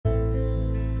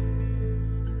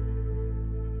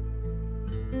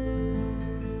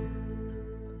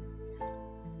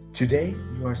Today,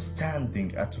 you are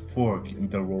standing at a fork in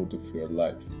the road of your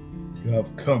life. You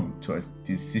have come to a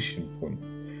decision point.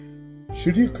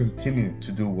 Should you continue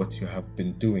to do what you have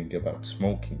been doing about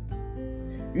smoking?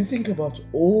 You think about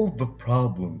all the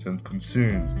problems and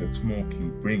concerns that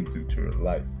smoking brings into your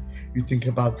life. You think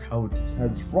about how it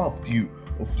has robbed you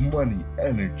of money,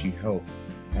 energy, health,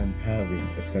 and having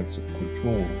a sense of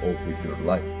control over your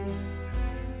life.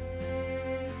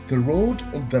 The road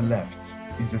on the left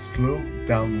is a slow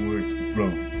downward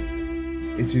road.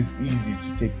 It is easy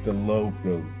to take the low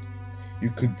road.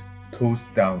 You could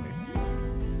coast down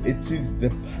it. It is the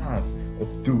path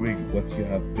of doing what you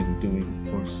have been doing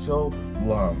for so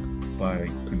long by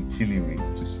continuing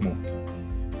to smoke.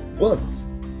 But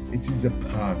it is a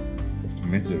path of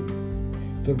misery.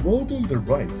 The road on the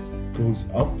right goes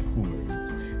upward.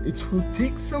 It will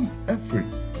take some effort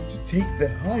to take the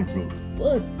high road,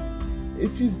 but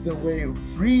it is the way of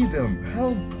freedom,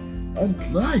 health,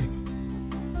 and life.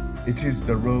 It is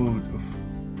the road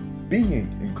of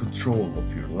being in control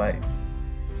of your life.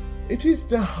 It is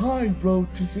the high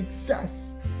road to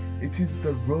success. It is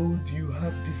the road you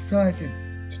have decided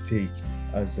to take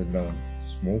as a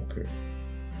non-smoker.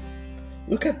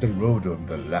 Look at the road on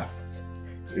the left.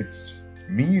 It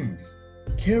means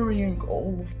carrying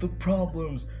all of the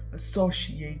problems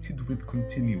associated with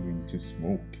continuing to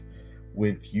smoke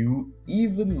with you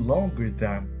even longer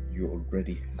than you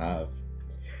already have.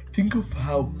 Think of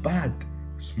how bad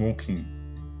smoking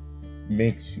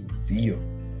makes you feel.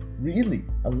 Really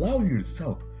allow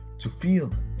yourself to feel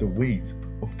the weight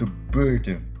of the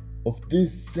burden of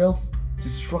this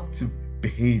self-destructive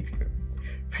behavior.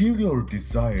 Feel your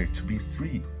desire to be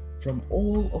free from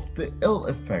all of the ill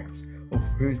effects of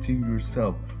hurting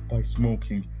yourself by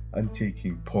smoking and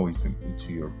taking poison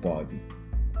into your body.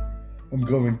 I'm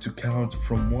going to count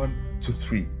from 1 to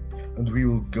 3, and we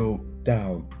will go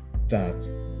down that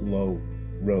low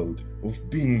road of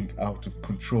being out of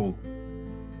control.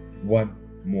 1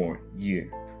 more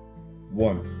year.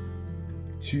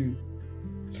 1, 2,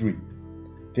 3.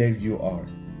 There you are.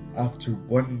 After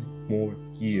 1 more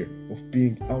year of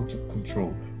being out of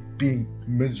control, of being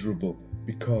miserable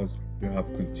because you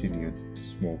have continued to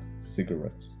smoke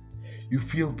cigarettes. You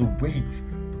feel the weight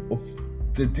of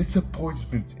the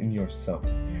disappointment in yourself.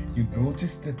 You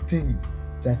notice the things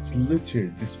that litter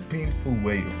this painful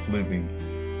way of living: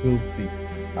 filthy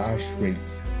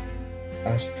ashtrays,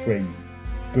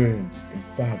 burns in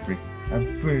fabrics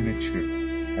and furniture,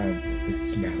 and the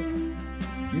smell.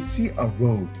 You see a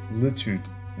road littered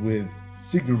with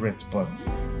cigarette butts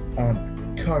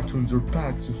and cartons or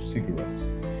bags of cigarettes.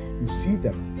 You see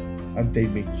them and they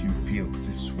make you feel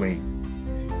this way.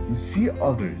 You see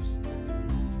others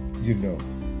you know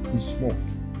who smoke.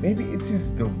 Maybe it's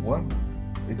the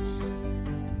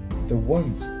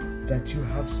ones that you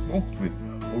have smoked with,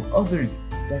 or others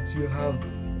that you have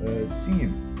seen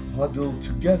huddled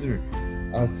together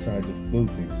outside of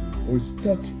buildings or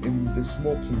stuck in the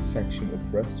smoking section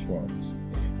of restaurants,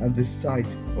 and the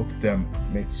sight of them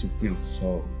makes you feel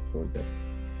sorry for them.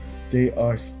 They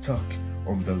are stuck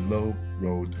on the low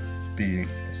road of being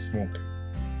a smoker.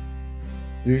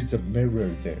 There is a mirror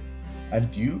there,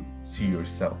 and you see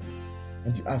yourself,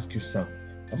 and you ask yourself,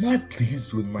 am I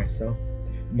pleased with myself?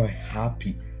 Am I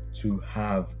happy to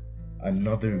have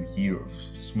another year of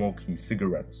smoking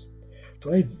cigarettes?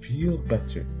 Do I feel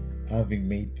better having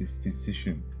made this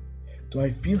decision? Do I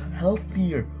feel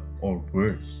healthier or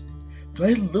worse? Do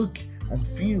I look and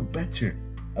feel better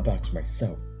about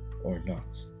myself or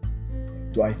not?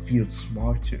 Do I feel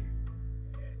smarter?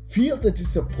 Feel the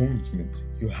disappointment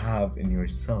you have in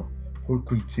yourself for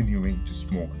continuing to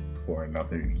smoke for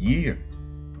another year.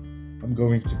 I'm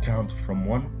going to count from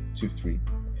 1 to 3.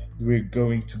 We're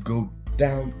going to go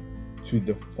down to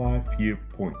the 5-year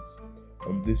point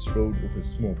on this road of a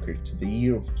smoker to the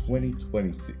year of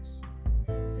 2026.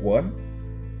 1,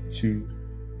 2,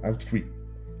 and 3.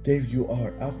 There you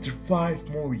are after 5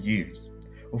 more years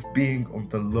of being on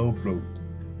the low road.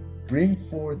 Bring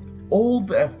forth all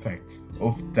the effects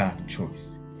of that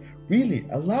choice. Really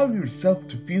allow yourself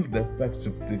to feel the effects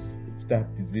of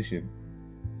that decision.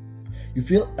 You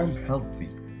feel unhealthy,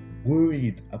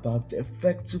 worried about the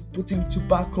effects of putting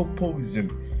tobacco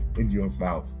poison in your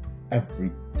mouth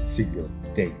every single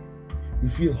day. You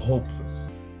feel hopeless.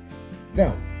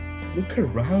 Now, look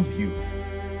around you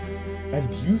and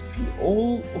you see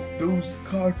all of those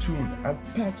cartoons and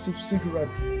packs of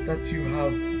cigarettes that you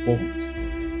have bought,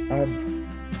 and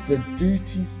the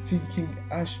dirty, stinking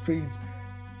ashtrays,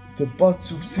 the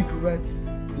butts of cigarettes,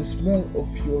 the smell of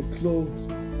your clothes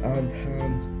and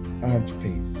hands and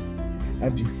face,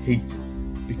 and you hate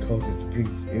it because it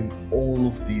brings in all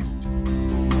of these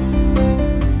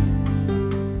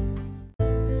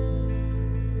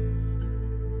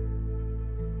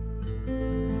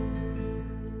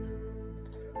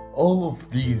All of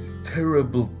these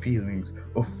terrible feelings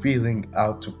of feeling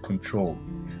out of control,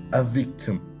 a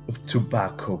victim of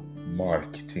tobacco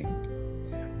marketing.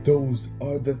 Those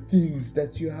are the things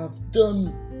that you have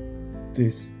done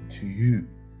this to you.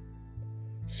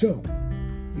 So,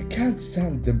 you can't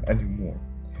stand them anymore.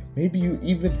 Maybe you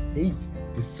even hate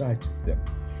the sight of them.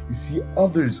 You see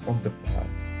others on the path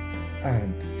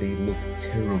and they look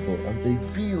terrible and they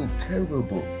feel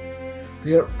terrible.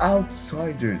 They are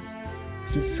outsiders.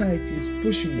 Society is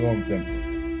pushing on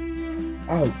them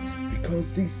out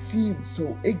because they seem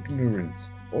so ignorant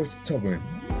or stubborn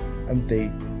and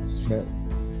they smell.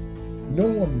 No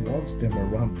one wants them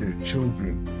around their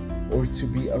children or to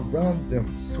be around them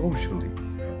socially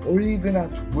or even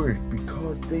at work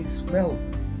because they smell.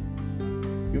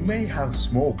 You may have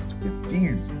smoked with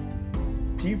these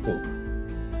people.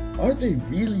 Are they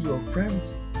really your friends?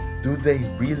 Do they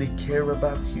really care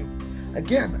about you?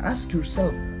 Again, ask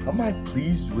yourself, am I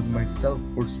pleased with myself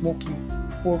for smoking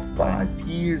for 5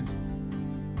 years?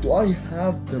 Do I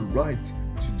have the right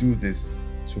to do this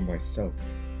to myself?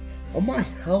 Am I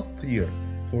healthier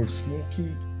for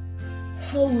smoking?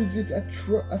 How is it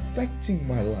affecting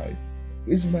my life?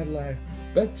 Is my life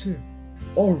better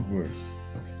or worse?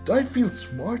 Do I feel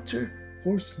smarter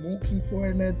for smoking for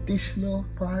an additional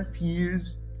 5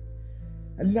 years?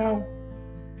 And now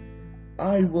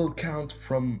I will count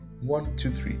from 1 to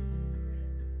 3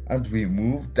 and we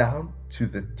move down to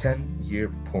the 10-year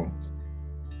point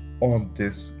on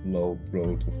this low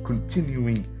road of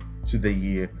continuing to the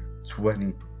year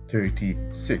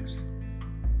 2036.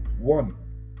 1,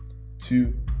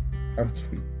 2, and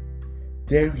 3.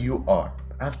 There you are,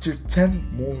 after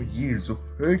 10 more years of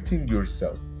hurting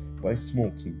yourself by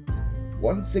smoking.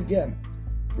 Once again,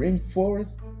 bring forth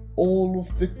all of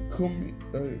the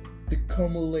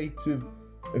cumulative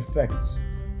effects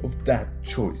of that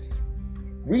choice.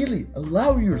 Really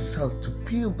allow yourself to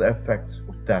feel the effects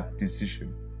of that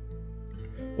decision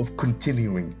of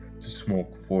continuing to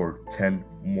smoke for 10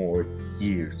 more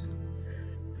years.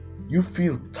 You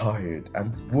feel tired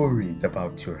and worried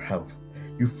about your health.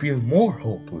 You feel more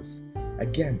hopeless.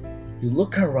 Again, you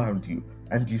look around you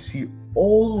and you see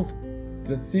all of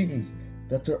the things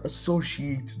that are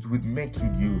associated with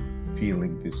making you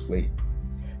feeling this way.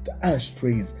 The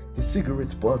ashtrays, the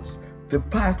cigarette butts, the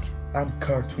pack and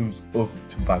cartons of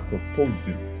tobacco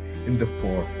poison in the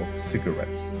form of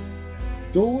cigarettes.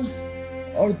 Those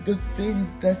are the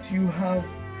things that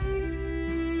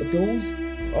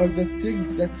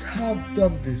have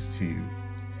done this to you.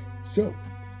 So,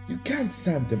 you can't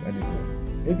stand them anymore.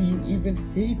 Maybe you even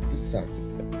hate the sight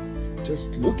of them.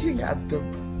 Just looking at them,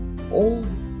 all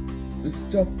the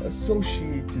stuff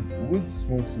associated with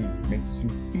smoking makes you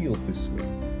feel this way.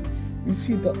 You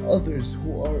see the others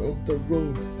who are on the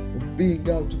road of being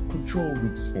out of control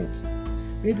with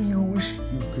smoking. Maybe you wish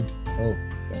you could help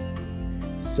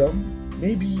them. Some,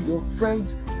 maybe your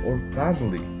friends or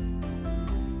family.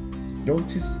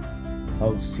 Notice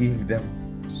how seeing them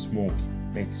smoke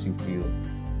makes you feel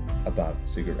about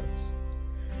cigarettes.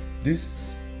 This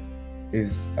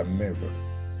is a mirror,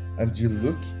 and you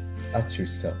look at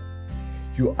yourself.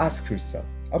 You ask yourself,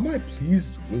 am I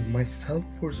pleased with myself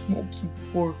for smoking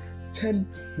for 10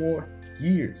 more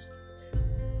years?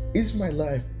 Is my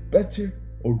life better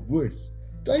or worse?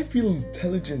 Do I feel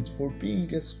intelligent for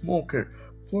being a smoker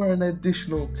for an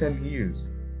additional 10 years?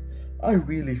 I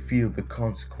really feel the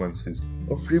consequences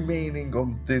of remaining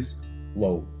on this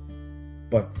low,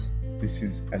 but this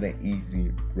is an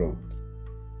easy road.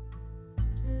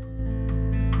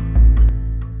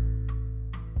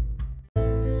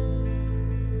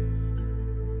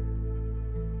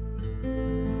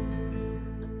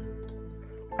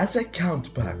 As I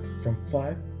count back from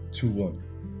 5 to 1,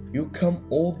 you come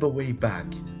all the way back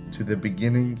to the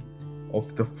beginning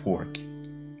of the fork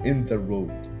in the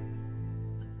road.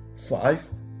 5,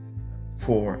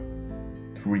 4,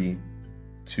 3,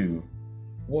 2,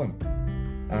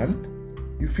 1.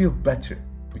 And you feel better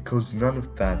because none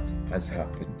of that has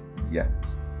happened yet.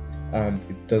 And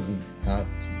it doesn't have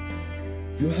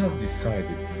to. You have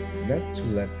decided not to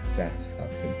let that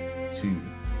happen to you.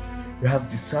 You have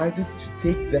decided to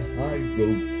take the high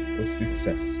road of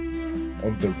success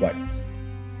on the right.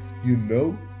 You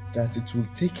know that it will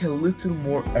take a little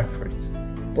more effort,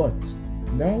 but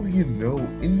now you know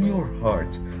in your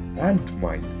heart and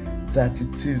mind that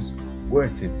it is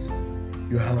worth it.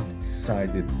 You have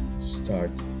decided to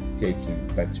start taking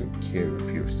better care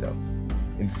of yourself.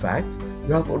 In fact,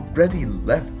 you have already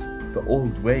left the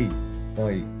old way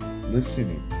by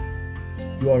listening.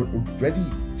 You are already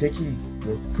taking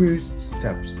your first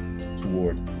steps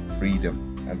toward freedom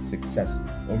and success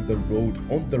on the road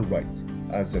on the right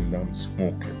as a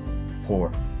non-smoker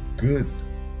for good.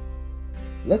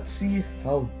 Let's see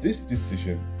how this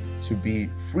decision to be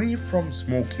free from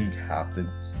smoking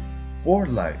habits for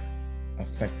life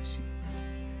affects you.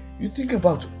 You think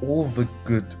about all the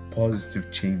good,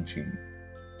 positive changes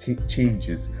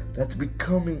that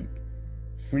becoming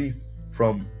free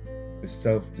from the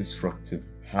self-destructive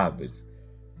habits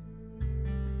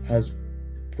has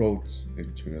brought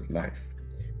into your life.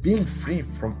 Being free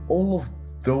from all of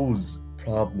those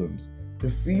problems, the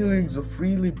feelings of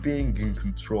really being in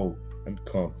control and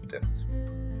confident.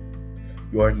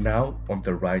 You are now on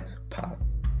the right path.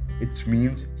 It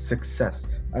means success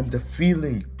and the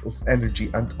feeling of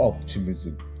energy and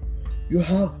optimism. You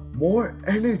have more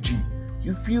energy.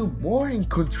 You feel more in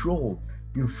control.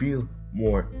 You feel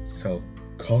more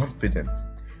self-confident,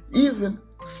 even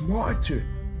smarter.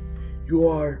 You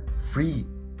are free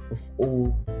of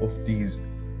all of these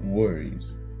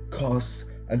worries, costs,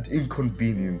 and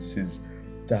inconveniences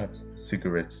that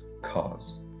cigarettes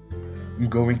cause. I'm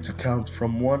going to count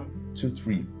from 1 to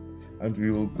 3, and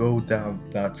we will go down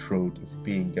that road of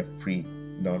being a free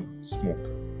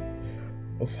non-smoker,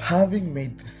 of having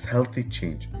made this healthy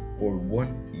change for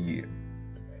 1 year.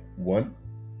 1,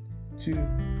 2,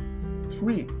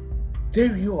 3.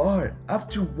 There you are,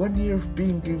 after 1 year of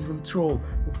being in control,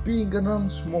 of being a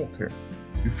non-smoker.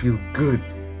 You feel good,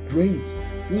 great,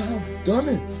 you have done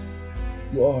it.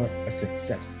 You are a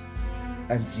success,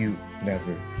 and you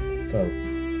never felt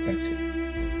better.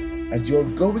 And you're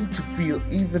going to feel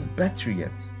even better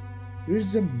yet.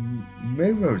 There's a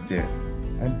mirror there,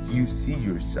 and you see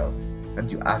yourself, and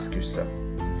you ask yourself,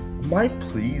 am I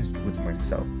pleased with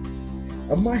myself?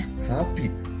 Am I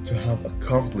happy to have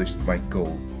accomplished my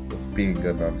goal of being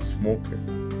a non-smoker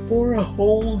for a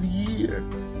whole year?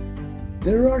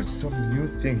 There are some new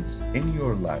things in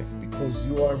your life because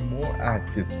you are more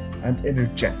active and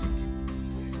energetic.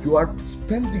 You are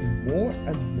spending more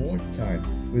and more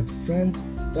time with friends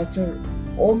that are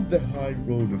on the high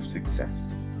road of success.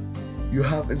 You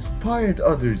have inspired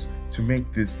others to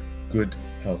make this good,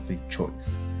 healthy choice.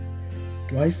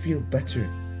 Do I feel better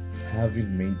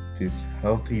having made this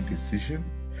healthy decision?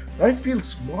 Do I feel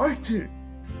smarter?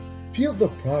 Feel the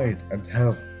pride and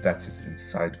health that is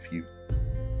inside of you.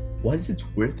 Was it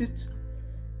worth it?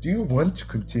 Do you want to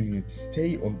continue to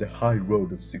stay on the high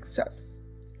road of success?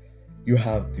 You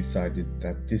have decided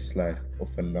that this life of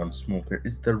a non-smoker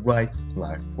is the right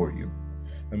life for you.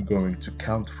 I'm going to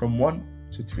count from 1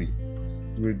 to 3.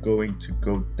 We're going to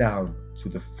go down to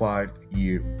the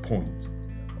 5-year point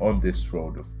on this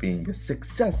road of being a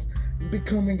success and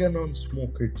becoming a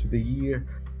non-smoker to the year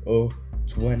of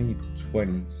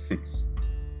 2026.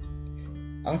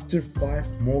 After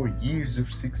 5 more years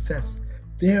of success,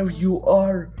 there you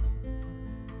are.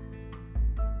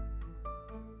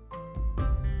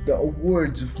 The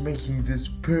awards of making this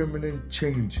permanent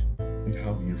change in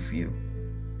how you feel.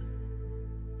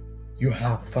 You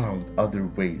have found other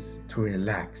ways to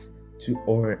relax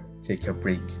or take a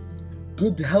break.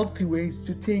 Good healthy ways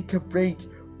to take a break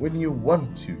when you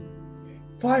want to.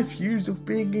 5 years of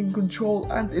being in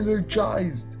control and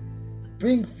energized.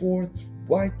 Bring forth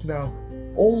right now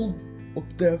all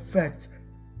of the effects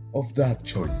of that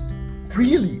choice.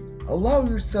 Really allow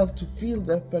yourself to feel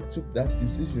the effects of that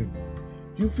decision.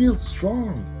 You feel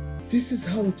strong. This is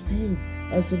how it feels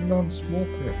as a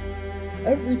non-smoker.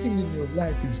 Everything in your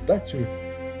life is better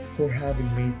for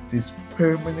having made this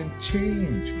permanent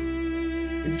change.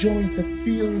 Enjoy the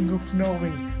feeling of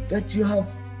knowing that you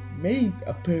have made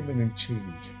a permanent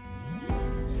change.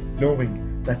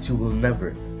 Knowing that you will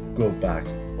never go back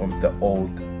on the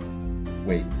old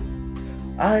way.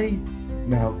 I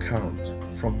now count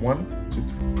from 1 to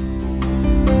 3.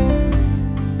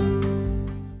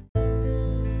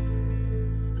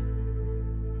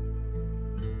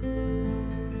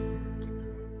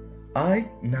 I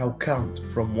now count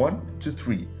from 1 to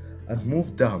 3 and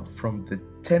move down from the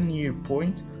 10-year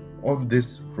point on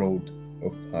this road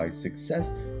of high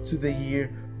success to the year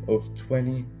of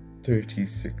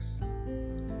 2036.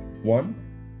 1,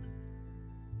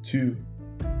 2,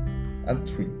 and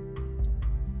 3.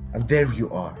 And there you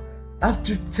are,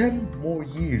 after 10 more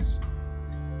years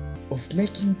of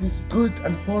making this good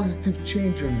and positive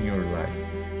change in your life.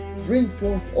 Bring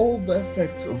forth all the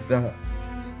effects of that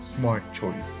smart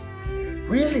choice.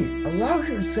 Really allow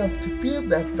yourself to feel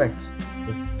the effects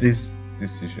of this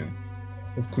decision,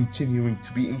 of continuing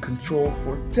to be in control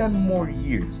for 10 more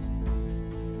years.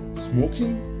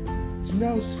 Smoking is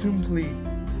now simply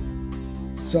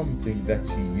something that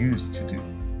you used to do.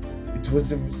 It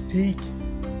was a mistake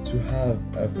to have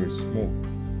ever smoked,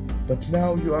 but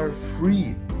now you are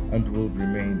free and will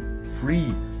remain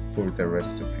free for the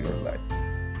rest of your life.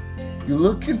 You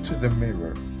look into the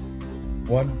mirror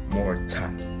one more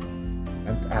time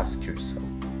and ask yourself,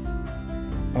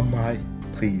 am I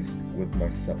pleased with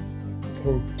myself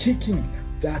for kicking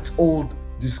that old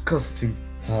disgusting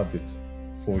habit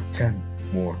for 10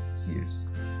 more years?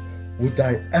 Would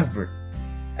I ever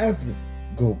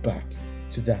go back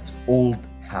to that old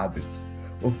habit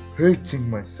of hurting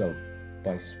myself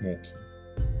by smoking?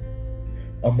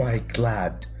 Am I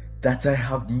glad that I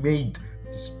have made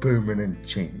this permanent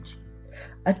change?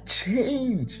 A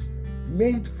change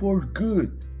made for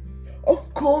good.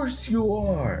 Of course you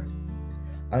are.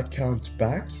 I count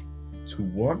back to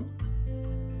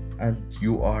 1 and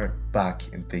you are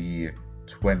back in the year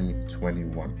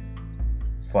 2021.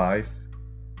 5,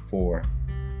 4,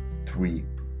 3,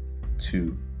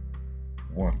 2,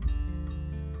 1.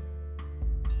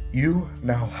 You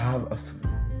now have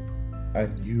a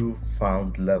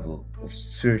newfound level of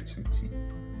certainty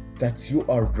that you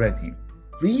are ready,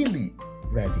 really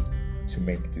ready to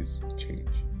make this change.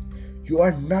 You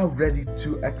are now ready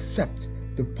to accept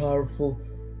the powerful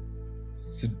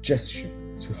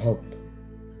suggestion to help,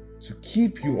 to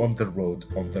keep you on the road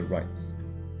on the right,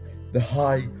 the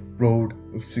high road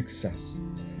of success,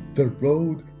 the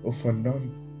road of a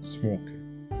non-smoker.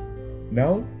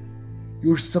 Now,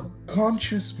 your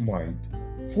subconscious mind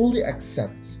fully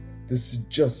accepts the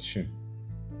suggestion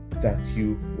that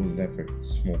you will never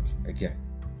smoke again.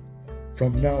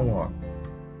 From now on,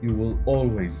 you will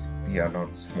always be a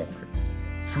non-smoker,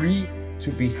 free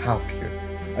to be happier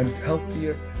and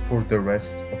healthier for the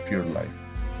rest of your life.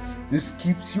 This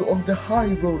keeps you on the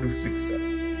high road of success,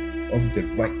 on the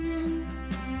right.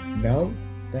 Now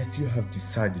that you have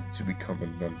decided to become a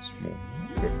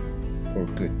non-smoker for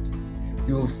good,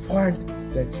 you will find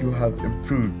that you have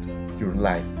improved your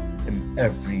life in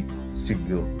every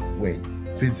single way,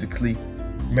 physically,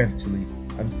 mentally,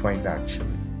 and financially.